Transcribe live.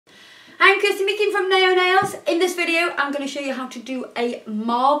I'm Kirsty making from Naio Nails. In this video I'm going to show you how to do a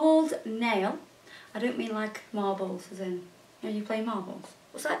marbled nail. I don't mean like marbles as in, you know, you play marbles.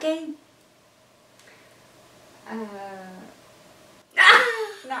 What's that game?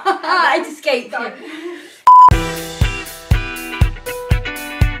 No, it escaped you.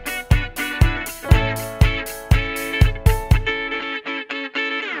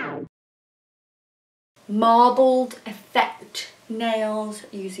 Marbled effect nails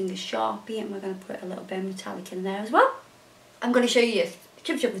using a Sharpie, and we're going to put a little bit of metallic in there as well. I'm going to show you this.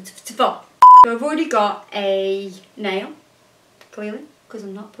 So I've already got a nail, clearly, because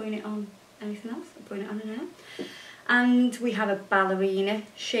I'm not putting it on anything else. I'm putting it on a nail. And we have a ballerina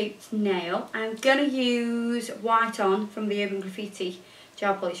shaped nail. I'm going to use white on from the Urban Graffiti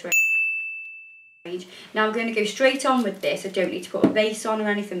gel polish range. Now I'm going to go straight on with this. I don't need to put a base on or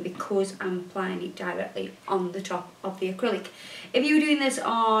anything because I'm applying it directly on the top of the acrylic. If you were doing this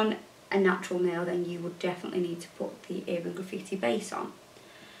on a natural nail, then you would definitely need to put the Urban Graffiti base on.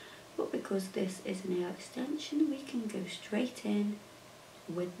 But because this is a nail extension, we can go straight in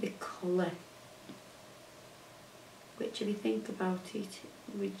with the colour, which, if you think about it,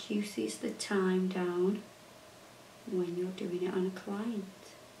 reduces the time down when you're doing it on a client.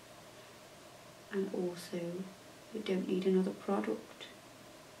 And also, you don't need another product.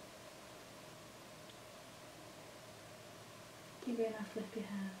 You're going to flip your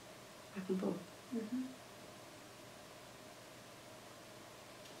hair Back and forth.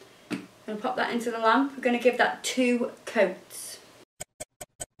 I'm going to pop that into the lamp. We're going to give that 2 coats.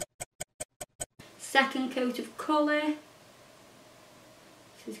 Second coat of colour.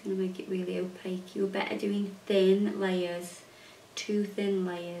 This is going to make it really opaque. You're better doing thin layers, 2 thin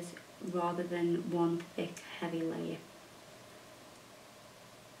layers, rather than 1 thick heavy layer.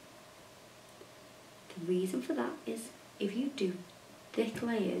 The reason for that is if you do thick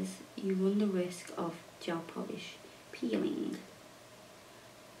layers, you run the risk of gel polish peeling,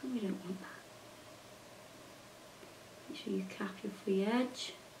 and we don't want that. Make sure you cap your free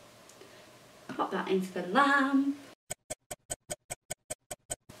edge. Pop that into the lamp.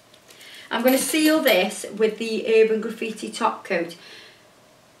 I'm going to seal this with the Urban Graffiti top coat.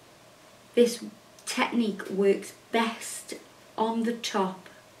 This technique works best on the top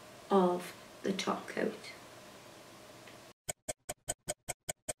of the top coat.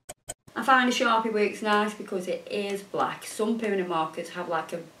 I find a Sharpie works nice because it is black. Some permanent markers have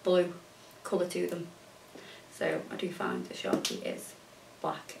like a blue colour to them. So I do find a Sharpie is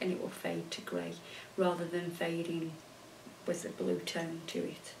black and it will fade to grey rather than fading with a blue tone to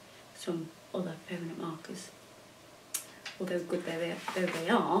it. Some other permanent markers, although good though they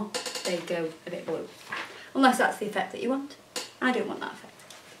are, they go a bit blue. Unless that's the effect that you want. I don't want that effect.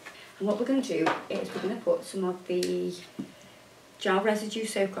 And what we're going to do is we're going to put some of the gel residue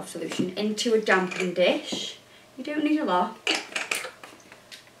soak off solution into a dampened dish. You don't need a lot.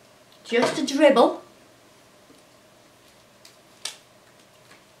 Just a dribble.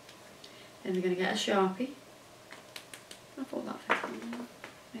 Then we're going to get a Sharpie. I thought that fit on there.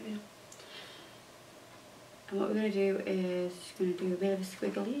 Maybe not. And what we're going to do is just going to do a bit of a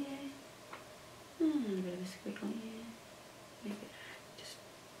squiggle here. And a bit of a squiggle here. Maybe just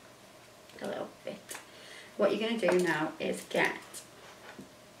a little bit. What you're going to do now is get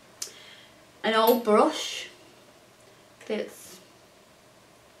an old brush that's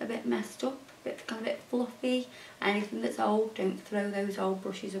a bit messed up, kind of a bit fluffy. Anything that's old, don't throw those old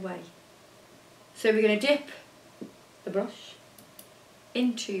brushes away. So we're going to dip the brush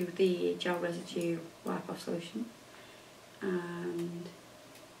into the gel residue wipe off solution and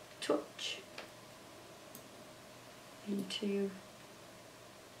touch into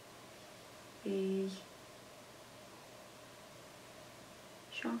the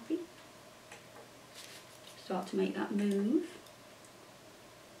Sharpie. Start to make that move.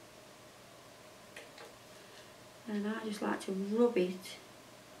 And I just like to rub it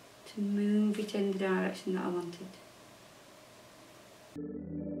to move it in the direction that I want it.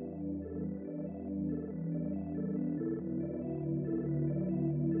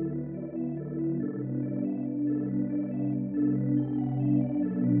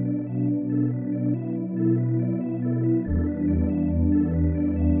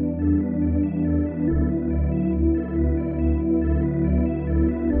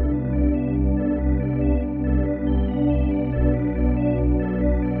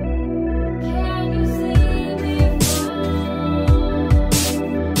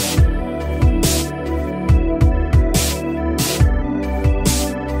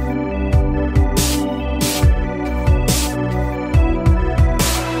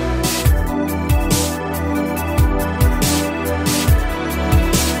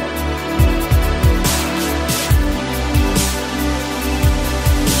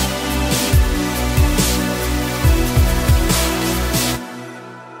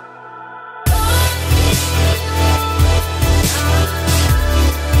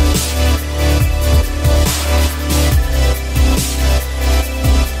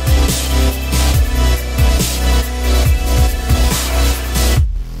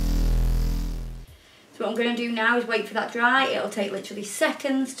 wait for that to dry. It'll take literally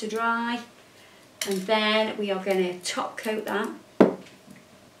seconds to dry. And then we are going to top coat that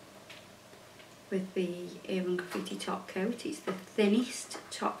with the Urban Graffiti top coat. It's the thinnest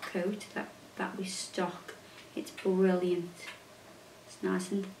top coat that we stock. It's brilliant. It's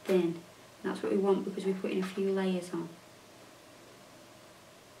nice and thin. And that's what we want because we're putting a few layers on.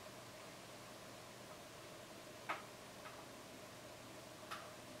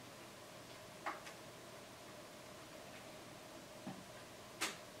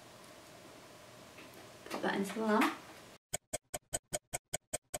 Pop that into the lamp.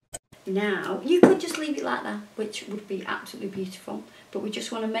 Now, you could just leave it like that, which would be absolutely beautiful, but we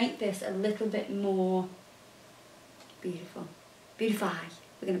just want to make this a little bit more beautiful. Beautify.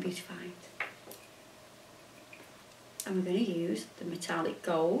 We're going to beautify it. And we're going to use the metallic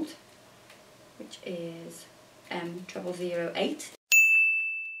gold, which is M008.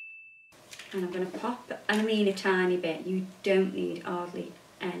 And I'm going to pop, and I mean a tiny bit. You don't need hardly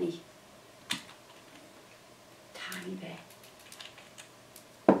any. Tiny bit.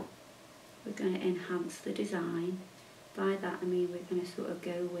 We're going to enhance the design. By that I mean we're going to sort of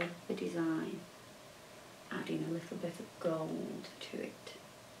go with the design, adding a little bit of gold to it.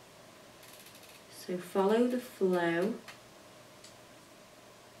 So follow the flow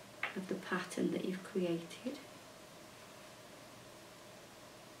of the pattern that you've created.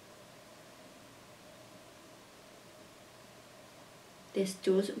 This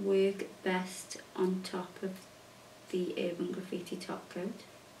does work best on top of the Urban Graffiti top coat.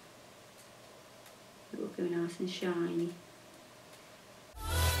 It will go nice and shiny.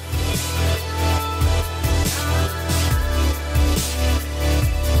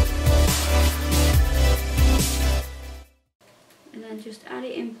 And then just add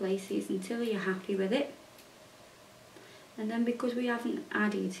it in places until you're happy with it. And then because we haven't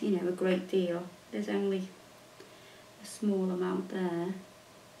added, you know, a great deal, there's only a small amount there,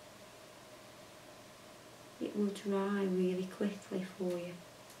 it will dry really quickly for you.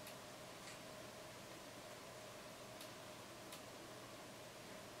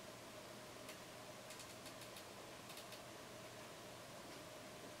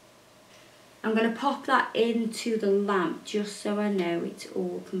 I'm going to pop that into the lamp just so I know it's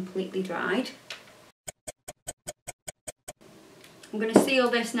all completely dried. I'm going to seal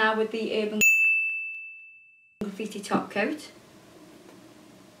this now with the Urban Graffiti top coat.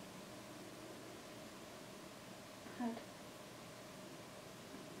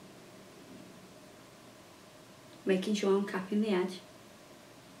 Making sure I'm capping the edge.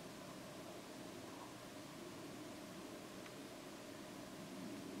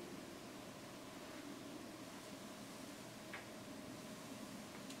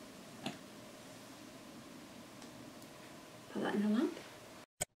 Put that in the lamp.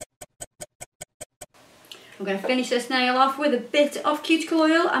 I'm going to finish this nail off with a bit of cuticle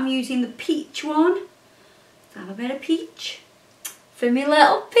oil. I'm using the peach one. Let's have a bit of peach for me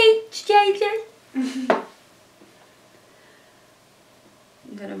little peach, JJ.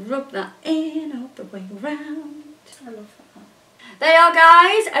 I'm going to rub that in all the way around. I love that. There you are,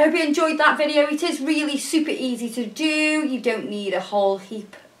 guys. I hope you enjoyed that video. It is really super easy to do. You don't need a whole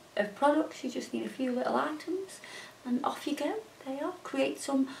heap of products. You just need a few little items and off you go. There you are. Create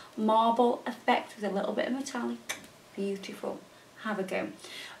some marble effect with a little bit of metallic. Beautiful. Have a go.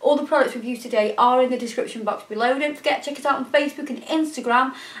 All the products we've used today are in the description box below. Don't forget to check us out on Facebook and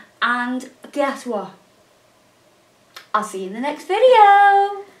Instagram. And guess what? I'll see you in the next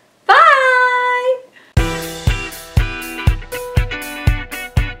video.